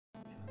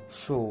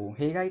So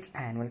hey guys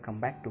and welcome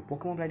back to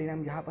Pokemon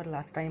platinum, जहाँ पर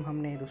last time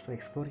हमने दोस्तों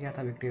एक्सप्लोर किया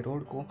था विक्ट्री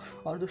रोड को।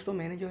 और दोस्तों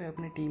मैंने जो है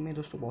अपने टीम में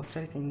दोस्तों बहुत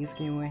सारे चेंजेस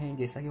किए हुए हैं।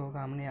 जैसा कि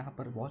होगा हमने यहाँ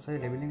पर बहुत सारे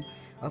लेवलिंग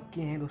अप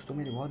किए हैं दोस्तों,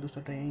 मेरी बहुत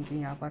दोस्तों ट्रेनिंग की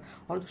यहाँ पर।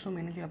 और दोस्तों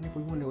मैंने जो अपने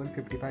पोकेमॉन लेवल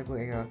 55 को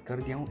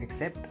कर दिया हूँ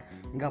एक्सेप्ट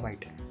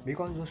गाबाइट,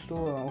 बिकॉज दोस्तों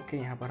ओके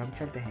यहाँ पर हम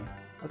चलते हैं।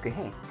 ओके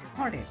है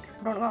hot it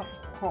don't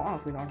go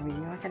of without me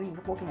challenging the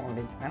Pokemon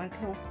league and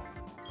no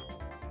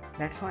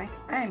that's why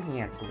I am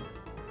here to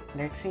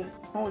let's see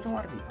who's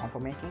worthy of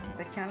making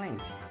the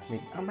challenge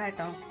with a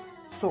battle.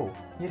 So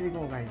here we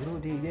go guys,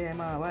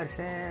 DhruTheGamer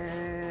versus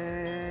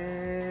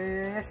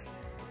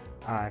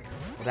our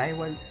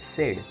rival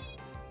Sid.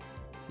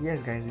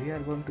 Yes guys, we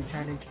are going to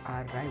challenge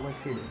our rival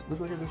Sid.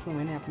 उस वजह दोस्तों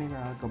मैंने अपने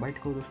कबाइट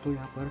को दोस्तों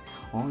यहाँ पर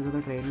और ज़्यादा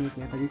ट्रेन नहीं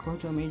किया था,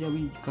 बिकॉज मैं जब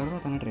कर रहा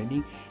था ना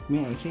ट्रेनिंग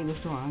मैं ऐसे ही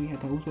दोस्तों आ गया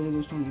था। उस वजह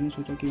दोस्तों मैंने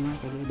सोचा कि मैं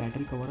पहले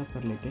बैटल कवर अप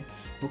कर लेते।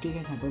 ओके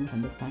गाइस, यहाँ पर मैं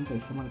 100 टाइम का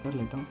इस्तेमाल कर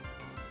लेता हूँ।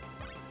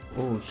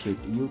 ओह शिट,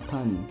 यू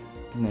टर्न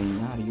नहीं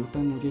यार, यू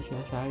टर्न मुझे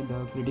शायद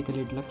क्रिटिकल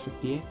हिट लग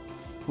सकती है।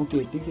 ओके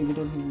क्रिटिकल हिट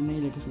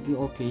नहीं लग सकती।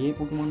 ओके ये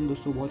पोकेमॉन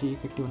दोस्तों बहुत ही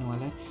इफेक्टिव होने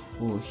वाला है।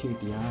 ओह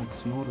शिट यार,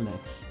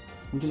 स्नोरलैक्स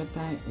मुझे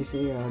लगता है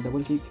इसे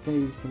डबल किक का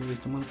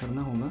इस्तेमाल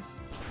करना होगा।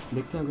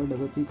 देखते हैं अगर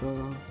डबल किक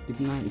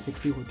कितना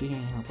इफेक्टिव होती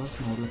है यहाँ पर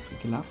स्नोरलैक्स के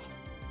खिलाफ।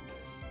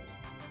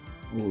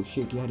 ओह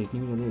शिट यार, इतनी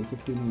भी ज़्यादा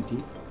इफेक्टिव नहीं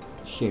थी।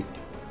 शिट,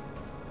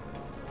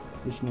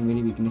 इसने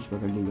मेरी वीकनेस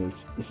पकड़ ली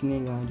गाइस, इसने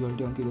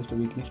जोल्टियन की दोस्तों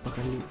वीकनेस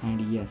पकड़ ली।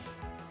 And yes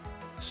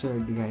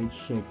shit guys,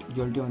 shit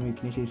जोल्टियन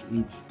weakness is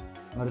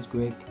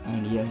earthquake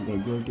and yes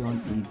guys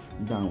जोल्टियन is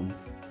down.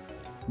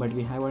 But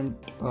we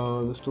haven't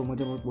दोस्तों,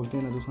 मुझे बोलते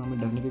हैं ना दोस्तों, हमें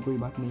डरने की कोई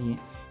बात नहीं है,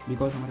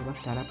 बिकॉज हमारे पास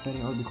कैरेक्टर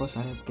है। और बिकॉज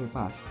कैरेक्टर के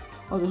पास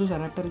और दोस्तों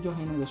कैरेक्टर जो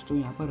है ना दोस्तों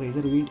यहाँ पर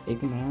रेजर विंड,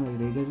 एक नया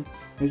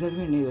रेजर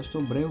विंड नहीं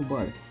दोस्तों, ब्रेव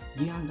बर्ड।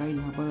 जी हाँ गाइस,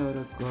 यहाँ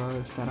पर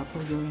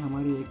कैरेक्टर जो है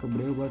हमारी एक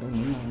ब्रेव बर्ड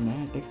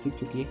नया अटैक सीख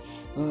चुकी है।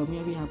 मैं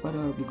अभी यहाँ पर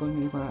बिकॉज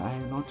मेरे पास I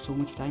have not so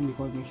much time,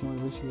 because maximum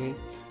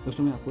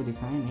दोस्तों मैं आपको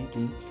दिखाया नहीं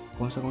कि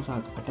कौन सा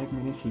अटैक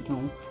मैंने सीखा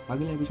हूँ।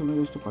 अगले एपिसोड में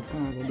दोस्तों पक्का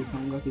आगे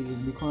दिखाऊंगा कि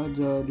because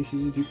this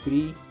is the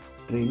pre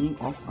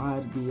training of are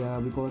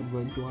because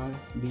going to are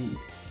the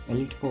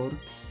elite 4।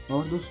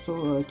 और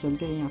दोस्तों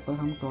चलते हैं यहाँ पर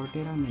हम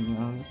टॉर्टेरा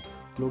नहीं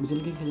फ्लोटजल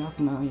के खिलाफ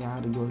ना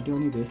यार,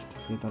 जोल्टियन ही बेस्ट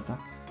देता था।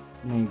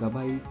 नहीं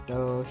गाबाइट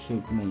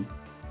शेट नहीं,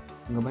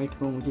 गाबाइट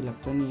को मुझे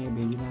लगता नहीं है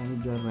भेजना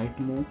इज द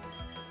राइट मूव।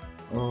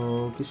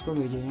 किसको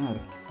भेजे यार,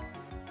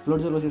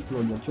 फ्लोटजल वर्सेस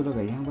फ्लोटजल। चलो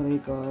गए यहाँ पर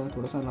एक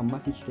थोड़ा सा लंबा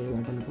खींचते हैं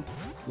बैटल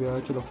को।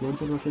 चलो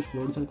फ्लोटजल वर्सेस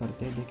फ्लोटजल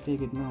करते हैं, देखते हैं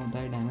कितना होता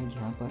है डैमेज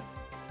यहाँ पर।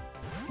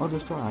 और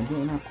दोस्तों आगे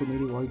है ना आपको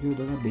मेरी वॉइस जो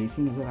थोड़ा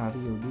बेसी नज़र आ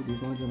रही होगी,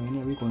 बिकॉज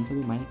मैंने अभी कौन सा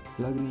भी माइक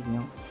प्लग नहीं किया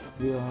हूँ।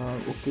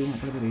 ओके यहाँ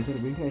पर मैं रेजर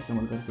विंड का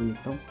इस्तेमाल करके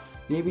देखता हूँ।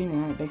 ये भी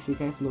नया अटैक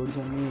सीखा है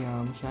फ्लोटजल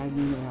में, शायद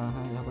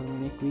यहाँ पर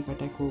मैंने क्विक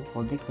अटैक को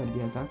फॉरगेट कर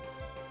दिया था,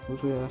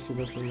 उस वजह से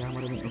दोस्तों यहाँ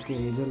पर ओके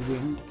रेजर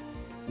विंड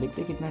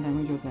देखते कितना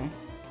डैमेज होता है।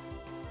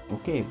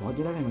 ओके बहुत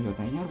ज़्यादा डैमेज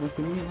होता है यार, बस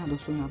फिर भी ना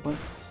दोस्तों यहाँ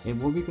पर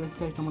वो भी क्रंच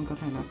का इस्तेमाल कर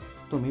रहा है ना,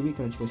 तो मैं भी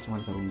क्रंच का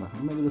इस्तेमाल करूँगा।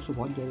 हमें भी दोस्तों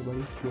बहुत ज़्यादा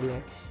बड़ी स्किल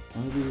है,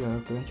 हमें भी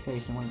क्रंच का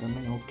इस्तेमाल करना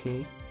है।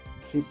 ओके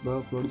सिर्फ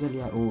फ्लोटजल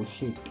यार, ओह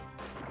शिट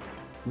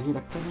मुझे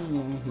लगता नहीं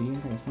है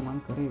हीलिंग का इस्तेमाल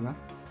करेगा,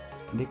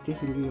 देखते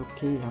फिर भी।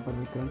 ओके यहाँ पर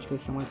मैं क्रंच का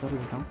इस्तेमाल कर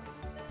लेता हूँ।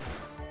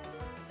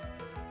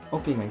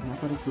 ओके गाइस, यहाँ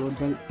पर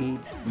फ्लोटजल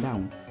is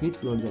down, his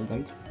फ्लोटजल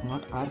guys,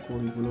 not are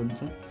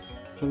फ्लोटजल।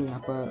 चलो यहाँ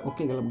पर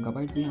ओके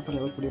गाबाइट भी यहाँ पर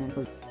लेवल 49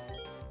 पर।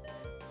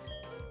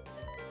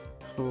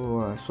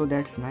 So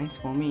that's nice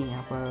for me.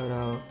 यहाँ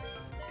पर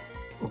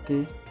ओके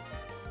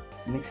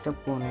नेक्स्ट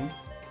अप कौन है।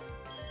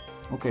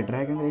 Okay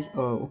dragon rush.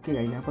 Okay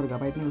guys, यहाँ पर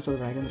गाबाइट ने दोस्तों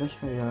ड्रैगन रश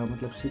का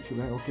मतलब सीख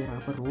चुका है। ओके यहाँ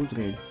पर रोज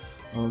रेड,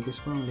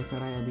 किसको हम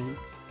लेकर आए अभी,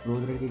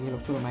 रोज रेड के लिए।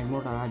 चलो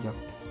मैग्मोटार आ जाओ।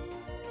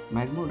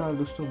 मैग्मोटार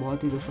दोस्तों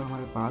बहुत ही दोस्तों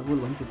हमारे पावरफुल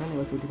बन चुका है,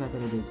 लेवल 55 पर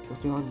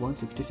उसके बाद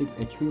 166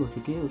 HP हो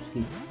चुकी है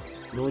उसकी।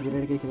 रोज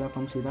रेड के खिलाफ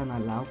हम सीधा ना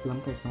लावा प्लम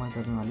का इस्तेमाल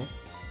करने वाले।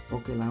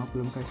 ओके लावा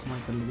प्लम का इस्तेमाल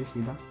कर लीजिए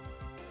सीधा।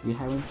 We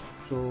haven't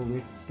so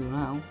wait to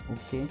now.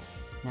 Okay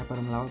यहाँ पर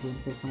हम लावा प्लम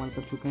का इस्तेमाल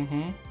कर चुके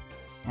हैं।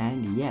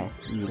 And yes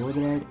rose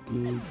red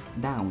is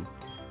down.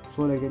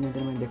 So ladies and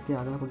gentleman, देखते हैं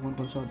अगला पोकेमॉन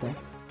कौन सा होता है।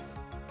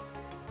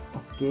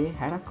 Okay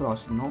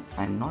Heracross, no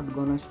I am not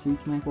gonna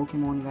switch my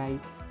Pokemon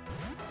guys.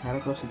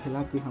 Heracross के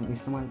खिलाफ भी हम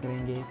इस्तेमाल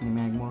करेंगे अपने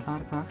मैग्मोटार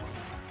का।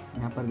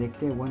 यहाँ पर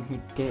देखते हैं 1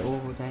 हिट KO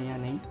होता है या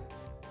नहीं।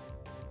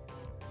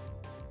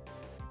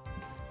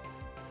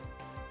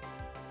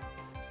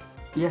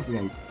 Yes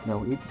guys,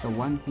 now it's a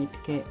 1 hit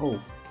KO।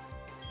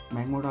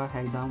 मैग्मोटार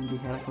has down the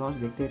Heracross.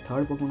 देखते हैं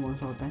थर्ड पोकेमॉन कौन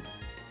सा होता है।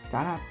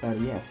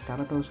 स्टारैप्टर, यस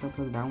स्टारैप्टर उसका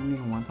तक डाउन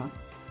नहीं हुआ था,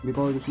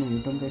 बिकॉज उसने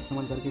न्यूटन का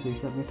इस्तेमाल करके फिर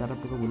से अपने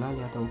स्टारैप्टर को बुला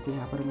लिया था। ओके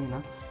यहाँ पर मैं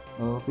ना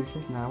फिर से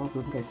लावा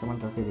प्लम का इस्तेमाल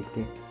करके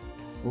देखते हैं।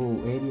 ओ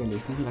एरियल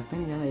एस, मुझे लगता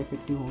नहीं ज़्यादा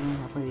इफेक्टिव होगा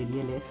यहाँ पर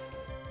एरियल एस,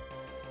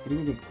 फिर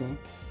भी देखते हैं।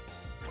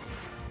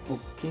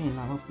 Okay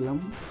lava plum.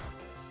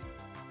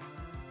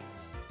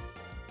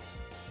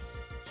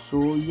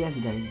 So yes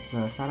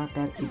guys,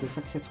 स्टारैप्टर is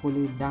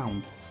successfully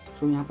down.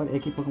 सो यहाँ पर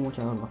एक ही पोकेमॉन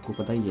चाहिए और आपको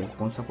पता ही है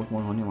कौन सा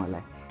पोकेमॉन होने वाला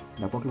है।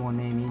 The Pokemon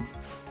name is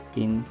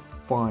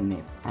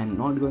इनफर्नेप। I am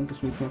not going to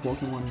switch my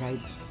Pokemon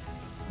guys.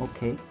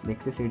 Okay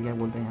देखते सीड क्या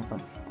बोलते हैं यहाँ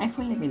पर। I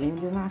fully believe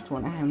the last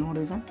one, I have no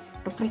reason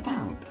to freak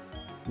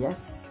out.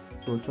 Yes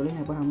तो चलो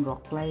यहाँ पर हम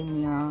रॉक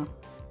क्लाइम या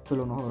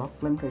चलो रॉक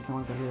क्लाइम का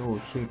इस्तेमाल करके। ओ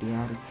शिट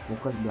यार,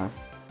 फोकस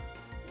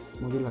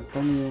ब्लास्ट। मुझे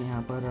लगता नहीं है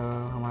यहाँ पर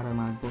हमारा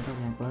मैगमोटार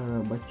यहाँ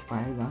पर बच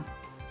पाएगा,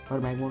 पर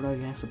मैगमोटार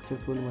यहाँ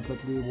सक्सेसफुल मतलब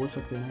कि बोल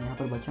सकते हैं यहाँ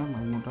पर बचा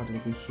मैगमोटार,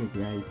 लेकिन शिट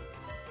गाइस,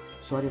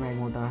 सॉरी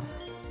मैगमोटार।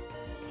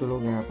 चलो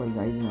यहाँ पर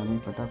गाइस मैंने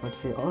फटाफट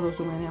से, और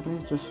दोस्तों मैंने अपने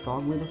जो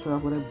स्टॉक भी दोस्तों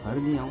यहाँ पर भर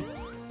दिया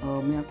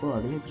हूँ। मैं आपको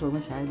अगले एपिसोड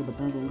में शायद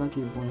बता दूंगा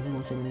कि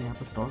कौन से मैंने यहाँ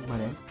पर स्टॉक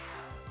भरे हैं।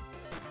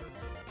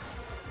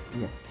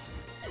 Yes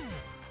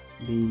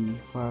the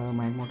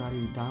मैगमोटार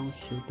is down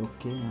shit.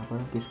 Okay यहाँ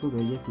पर किसको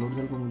भेजे,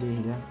 फ्लोटजल को मुझे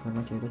हिला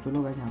करना चाहिए था।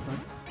 चलो गाइस यहाँ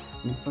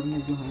पर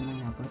इन्फर्नेट जो है ना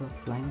यहाँ पर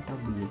फ्लाइंग टाइप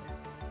भी है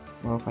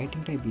और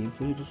फाइटिंग टाइप भी है।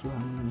 फिर दोस्तों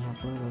हम यहाँ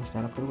पर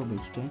स्टारप्टर को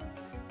भेजते हैं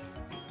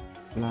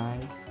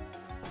फ्लाई।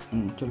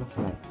 चलो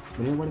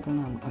फ्लाई रेबड़ का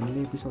नाम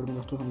अगले एपिसोड में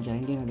दोस्तों हम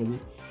जाएंगे ना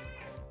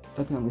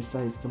तभी हम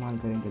इसका इस्तेमाल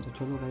करेंगे। तो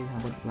चलो गाइस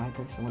यहाँ पर फ्लाई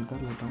का इस्तेमाल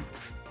कर लेता हूँ।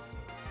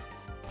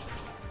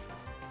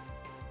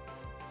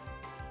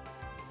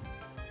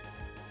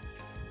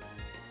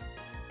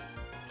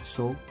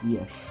 So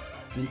yes,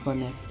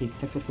 Infernape is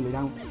successfully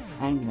down,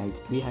 and guys,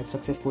 we have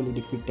successfully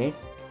defeated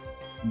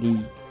the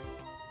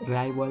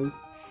rival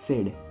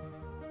Sid.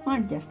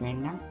 What just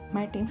went down?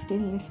 My team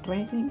still is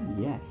tracing.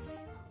 Yes,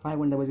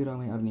 5100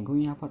 में अर्निंग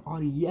हुई यहाँ पर।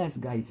 और yes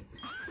guys,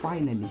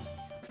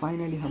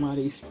 फाइनली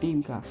हमारे इस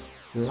टीम का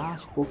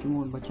लास्ट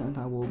पोकेमोन बचा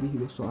था, वो भी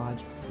दोस्तों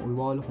आज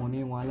इवॉल्व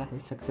होने वाला है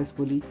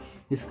सक्सेसफुली,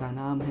 जिसका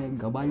नाम है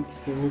गबाइट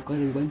से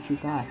होकर बन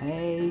चुका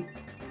है।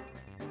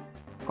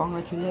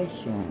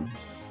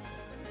 Congratulations,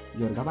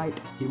 your Gabite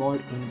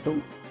evolved into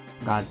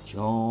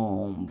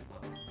Garchomp।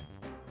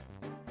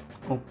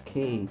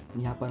 Okay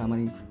यहाँ पर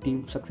हमारी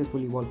टीम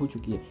सक्सेसफुली इवॉल्व हो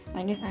चुकी है।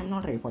 I guess I'm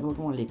not ready for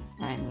Pokemon League.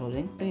 I'm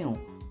losing to you.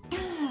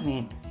 Damn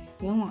it!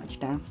 You're much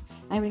tough.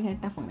 I will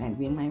get tougher and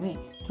win my way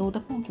through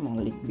the Pokemon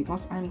League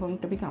because I'm going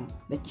to become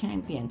the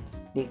champion,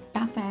 the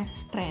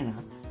toughest trainer.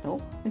 So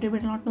it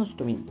will not lose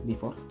to me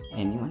before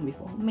anyone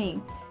before me.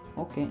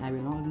 Okay, I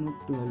will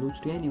not lose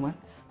to anyone.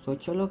 So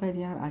चलो guys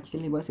यार आज के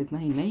लिए बस इतना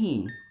ही।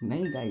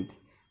 नहीं guys,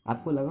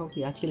 आपको लगा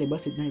कि आज के लिए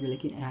बस इतना ही,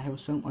 लेकिन I have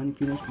some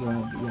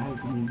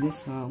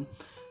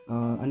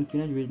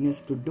unfinished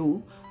business to do.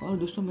 और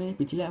दोस्तों मैंने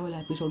पिछले वाले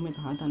एपिसोड में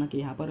कहा था ना कि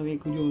यहाँ पर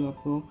एक जो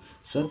आपको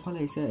सर्फ वाला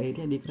ऐसा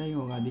एरिया दिख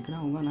रहा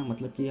होगा ना,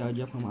 मतलब कि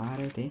जब हम आ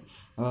रहे थे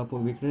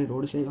विक्टोरी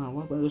रोड से,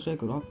 वहाँ पर दोस्तों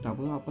एक रॉक था।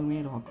 वहाँ पर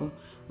मैं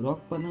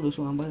रॉक पर ना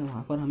दोस्तों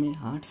वहाँ पर हमें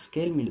हार्ट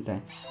स्केल मिलता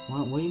है,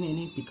 वही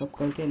मैंने पिकअप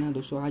करके ना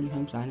दोस्तों आज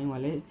हम जाने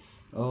वाले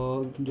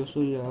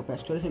दोस्तों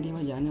पेस्टोर सिटी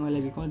में जाने वाले,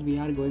 because we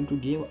are going to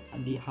give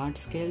the heart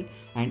scale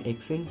and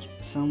exchange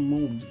some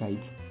moves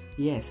guys.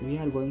 Yes we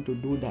are going to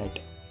do that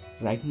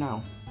right now.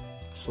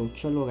 सो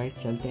चलो गाइज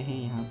चलते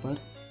हैं यहाँ पर।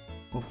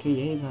 ओके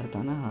यही घर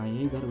था ना, हाँ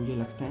यही घर मुझे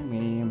लगता है,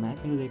 मैंने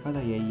मैप में देखा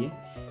था यही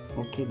है।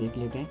 ओके देख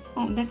लेते हैं।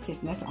 Oh,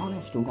 that's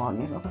honest to God.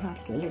 Of heart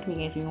scale. Let me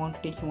guess, you want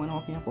to teach one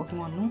of your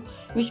Pokemon? No,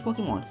 which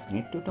Pokemon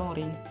need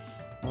tutoring?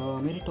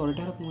 मेरे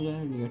टोरेटर को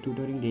मुझे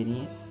ट्यूटोरिंग देनी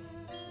है।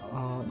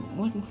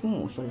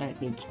 Who should I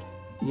teach?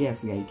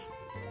 Yes guys,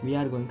 we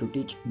are going to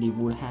teach the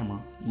wood hammer.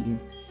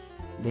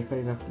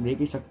 देख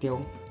ही सकते हो,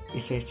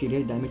 इससे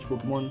serious damage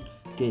Pokemon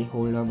के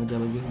होल्डर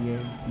मतलब ये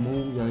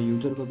मूव या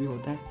यूजर को भी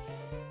होता है,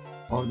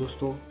 और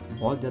दोस्तों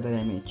बहुत ज़्यादा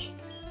डैमेज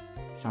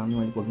सामने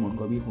वाले पोकेमोन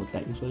को भी होता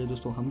है। इस वजह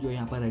दोस्तों हम जो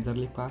यहाँ पर रेजर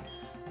लीफ का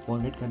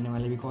फॉरगेट करने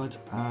वाले, because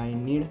I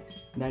need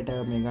that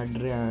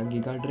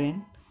giga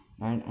drain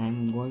and I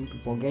am going to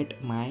forget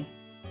my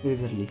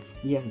razor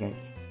leaf. Yes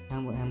guys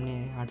हमने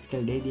हार्ट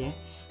स्केल दे दिया है।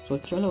 सो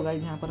चलो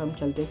गाइज यहाँ पर हम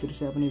चलते हैं फिर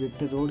से अपने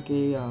विक्टर रोड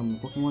के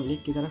पोकेमोन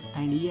लीग की तरफ।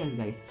 एंड यस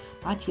गाइज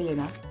आज के लिए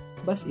ना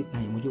बस इतना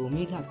ही। मुझे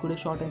उम्मीद है आपको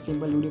शॉर्ट एंड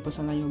सिंपल वीडियो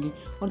पसंद आई होगी,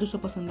 और दोस्तों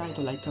पसंद आए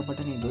तो लाइक का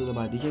बटन है 2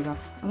 दबा दीजिएगा।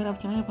 अगर आप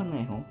चैनल पर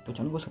नए हो तो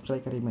चैनल को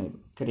सब्सक्राइब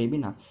करे भी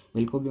ना,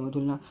 बिल्कुल भी मत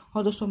भूलना।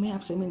 और दोस्तों मैं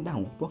आपसे मिलता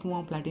हूँ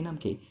पोकेमोन प्लैटिनम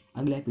के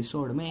अगले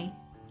एपिसोड में,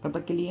 तब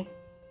तक के लिए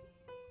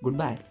गुड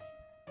बाय।